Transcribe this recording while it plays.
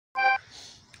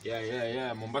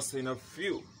Yeah. Mombasa in a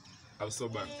few.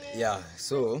 Yeah,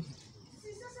 so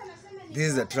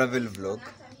this is a travel vlog.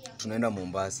 Tunaenda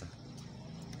Mombasa.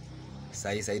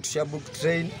 Sai tushabook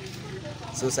train.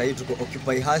 So sai tuko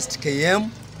occupy Hurst KM.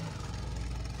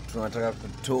 Tunataka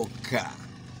kutoka.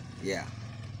 Yeah.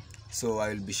 So I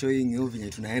will be showing you venye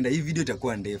tunaenda. Hii video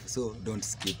itakuwa ndefu, so don't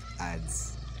skip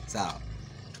ads. Sawa.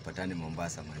 Tupatane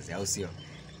Mombasa manzi, au sio?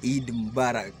 Eid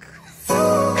Mubarak.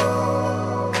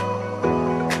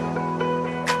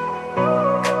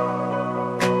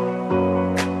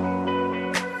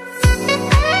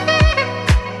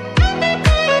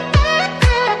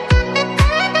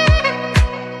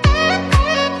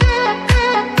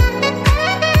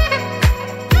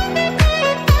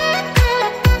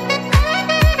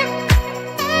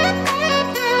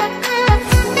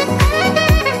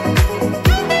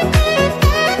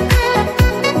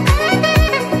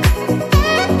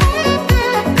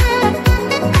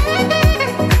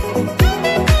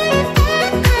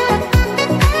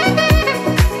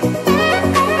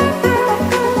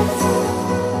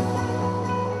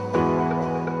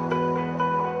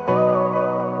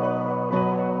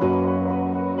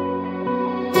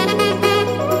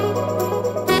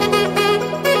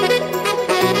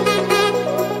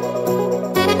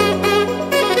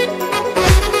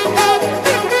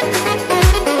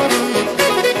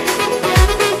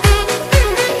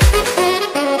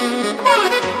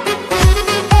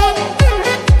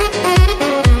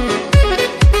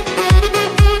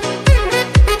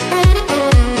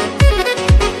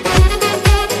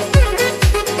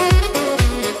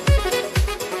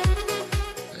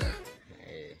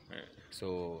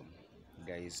 So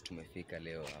guys, tumefika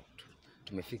leo hapo.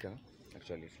 Tumefika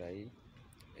actually sahi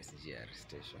SGR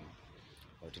station.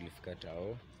 Au tulifika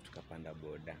tao tukapanda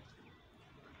boda.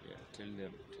 Yeah, tell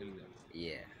them.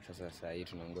 Yeah, sasa sahi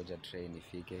tunangoja train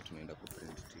ifike, tunaenda ku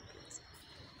print tickets.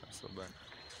 So bana.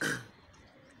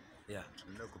 Yeah,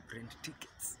 tunaenda ku print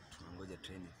tickets. Tunangoja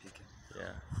train ifike.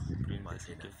 Yeah, print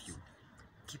tickets.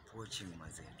 Keep watching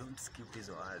maze. Don't skip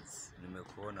hizo ads.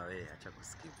 Nimekuona wewe, acha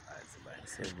kuskip ads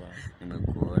bana.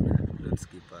 Nimekuona. Don't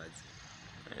skip ads.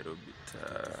 NAIROBI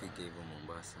Fika hivyo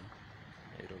Mombasa.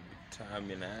 NAIROBI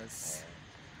terminus.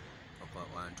 Hapa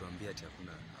wanatuambia ati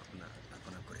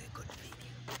hakuna kurecord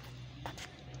video.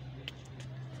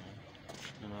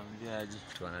 Naambia aje.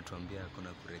 Wanatuambia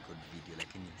hakuna kurecord video,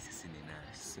 lakini sisi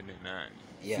ni nani?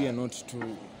 Yeah. We are not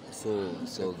too.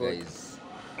 So guys,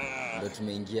 ndo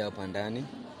tumeingia hapa ndani.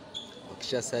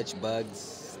 Ukisha search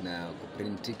bags na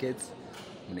kuprint tickets,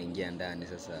 mnaingia ndani.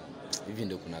 Sasa hivi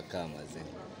ndio kuna kama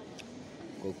zeni.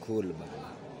 Kwa cool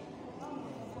bana.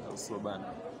 So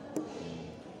bana.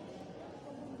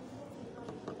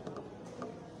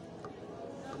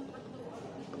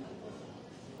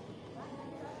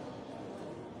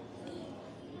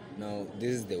 Now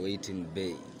this is the waiting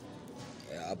bay.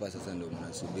 Hapa sasa ndio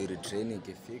mnasubiri train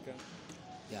ikifika.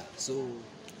 Yeah, so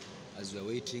as we are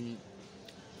waiting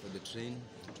for the train,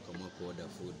 tukamua ku order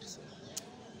food. So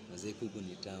mazee kuku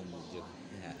ni tamu jo.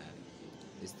 Yeah.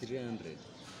 It's 300.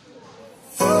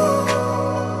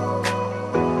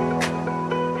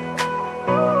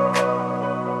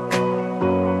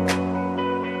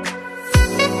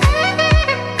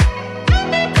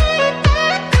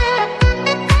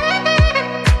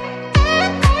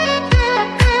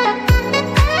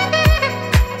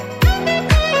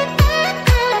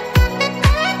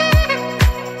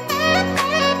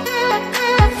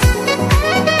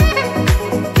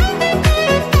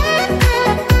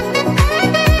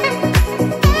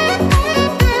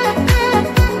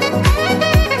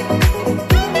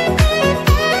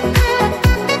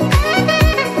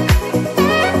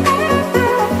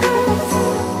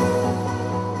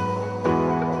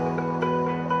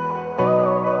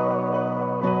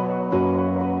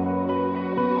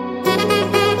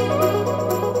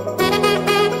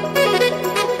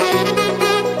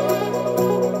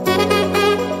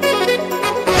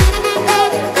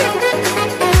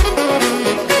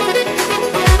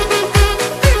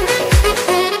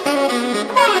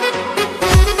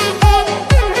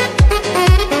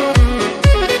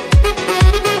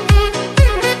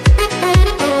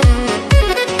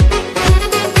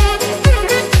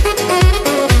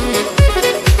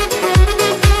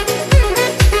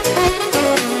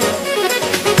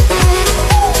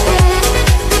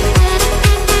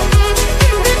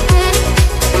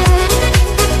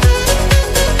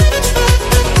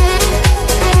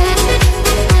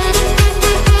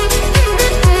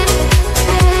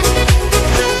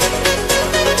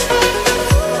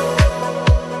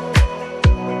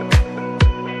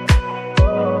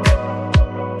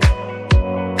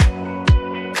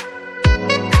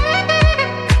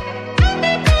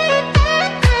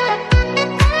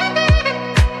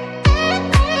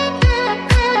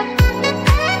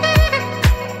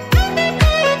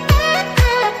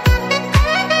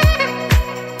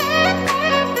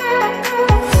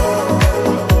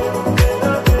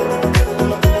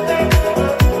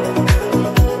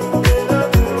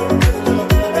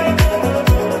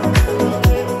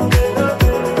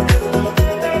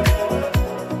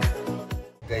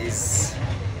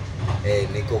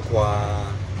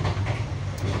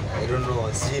 I don't know,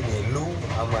 si ni lu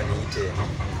ama niite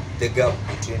the gap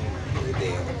between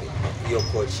hiyo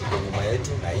coach iko nyuma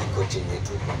yetu na hii coach yenye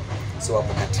tuko. So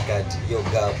hapo katikati hiyo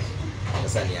gap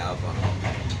sasa ni hapa.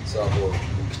 So hapo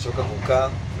ukichoka kukaa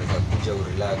unaweza kuja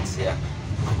urelax, yeah.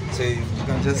 So you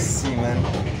can just see, man.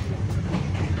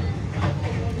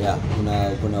 Yeah,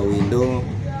 kuna window.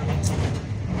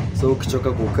 So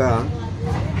ukichoka kukaa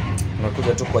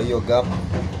unakuja tu kwa hiyo gap,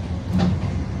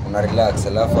 una relax,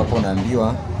 alafu hapo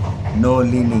unaambiwa no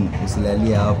leaning,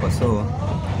 usilalia hapa. So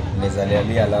unaweza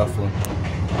lalia alafu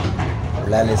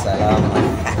ulale salama.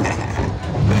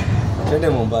 Twende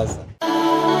Mombasa.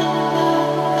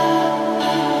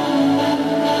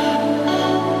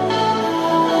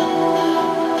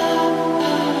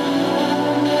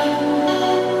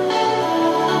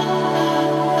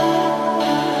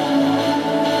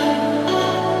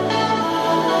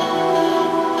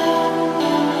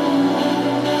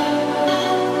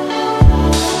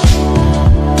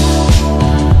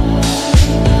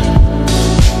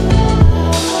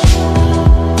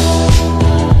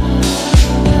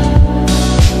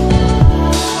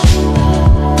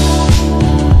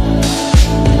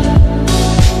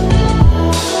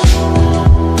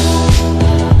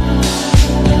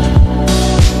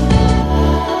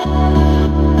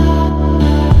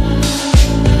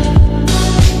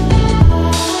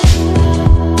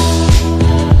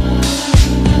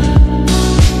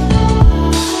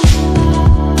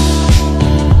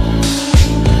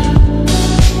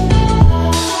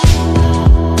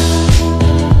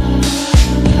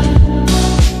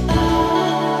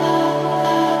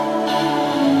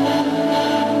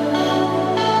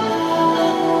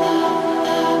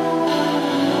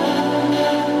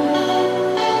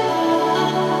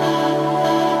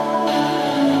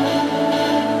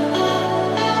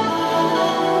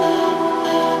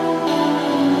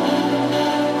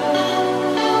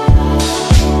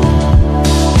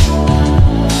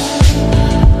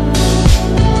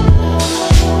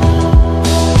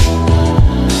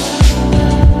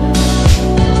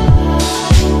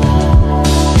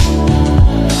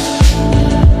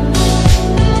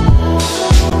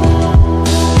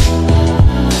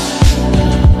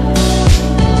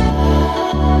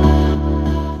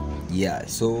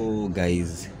 So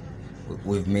guys,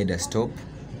 we've made a stop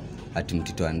at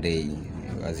Mtwapa.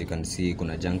 As you can see,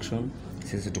 kuna junction.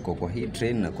 Sisi tuko kwa hii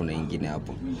train na kuna ingine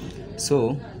hapo.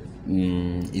 So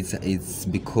it's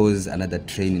because another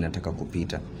train inataka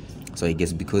kupita. So I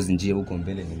guess because njia huko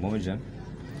mbele ni moja,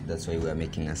 that's why we are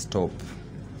making a stop.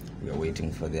 We are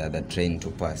waiting for the other train to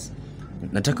pass.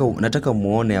 Nataka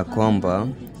muone ya kwamba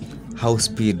how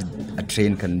speed a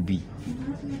train can be.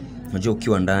 Unajua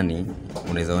ukiwa ndani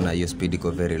unaweza ona hiyo speed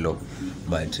iko very low,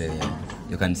 but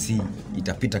you can see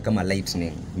itapita kama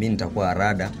lightning. Mimi nitakuwa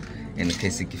rada, in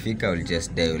case ikifika I'll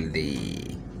just dial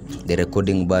the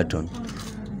recording button.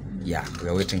 Yeah, we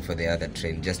are waiting for the other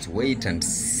train. Just wait and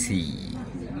see.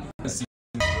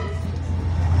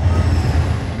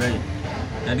 Right.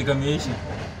 And kamiishi.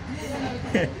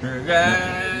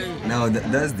 Now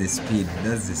that's the speed.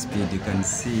 That's the speed. You can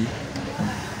see.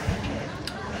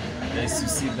 Yes, you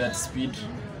see that speed.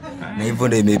 Na hivyo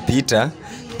ndio imepita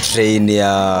train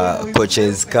ya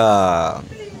coaches ka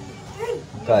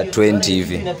 20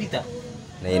 hivi.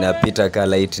 Na inapita ka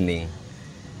lightning.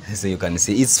 So you can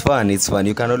see it's fun.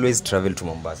 You can always travel to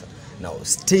Mombasa. Now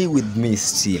stay with me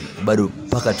still. Bado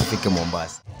paka tufike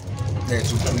Mombasa.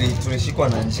 Tulishikwa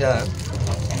na njaa,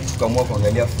 tukaamua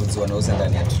kuangalia foods wanauza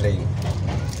ndani ya train.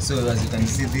 So as you can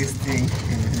see, this thing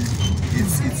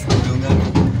it's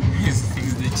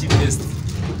the cheapest.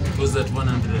 It was at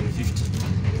 150.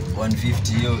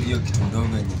 150 hiyo kitu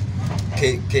ndogo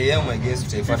yenye. KM I guess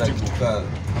utaipata kitu ka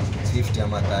 50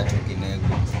 ama 30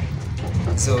 kinego.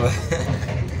 So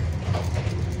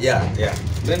yeah.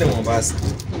 Twende Mombasa.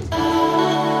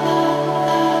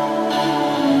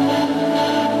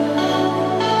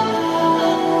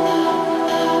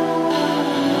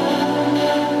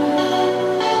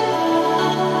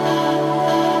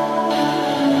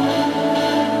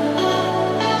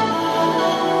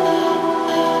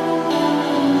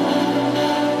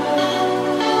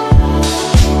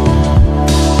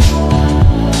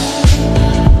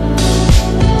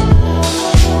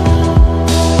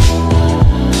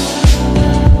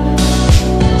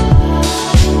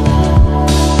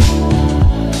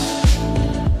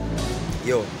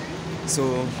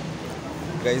 So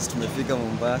guys, tumefika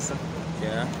Mombasa.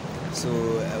 Yeah. So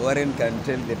Warren can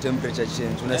tell the temperature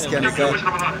change. Unasikia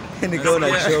nikao na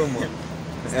chomo.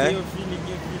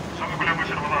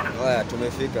 Haya,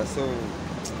 tumefika. So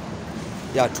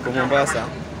yeah, tuko Mombasa.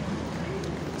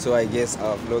 So I guess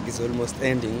our vlog is almost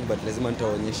ending, but lazima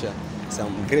nitaonyesha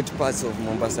some great parts of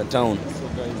Mombasa town.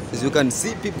 As you can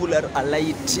see, people are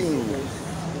alighting.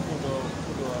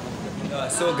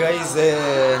 So guys,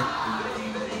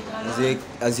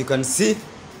 as you can see,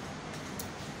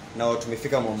 now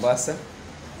tumefika Mombasa.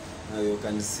 Now you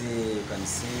can see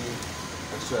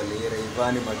actually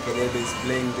Rayvanny Makelele is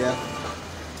playing there.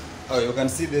 Oh, you can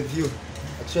see the view.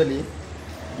 Actually,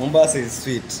 Mombasa is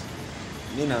sweet.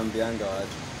 Mimi naambianga watu,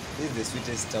 this is the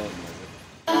sweetest town.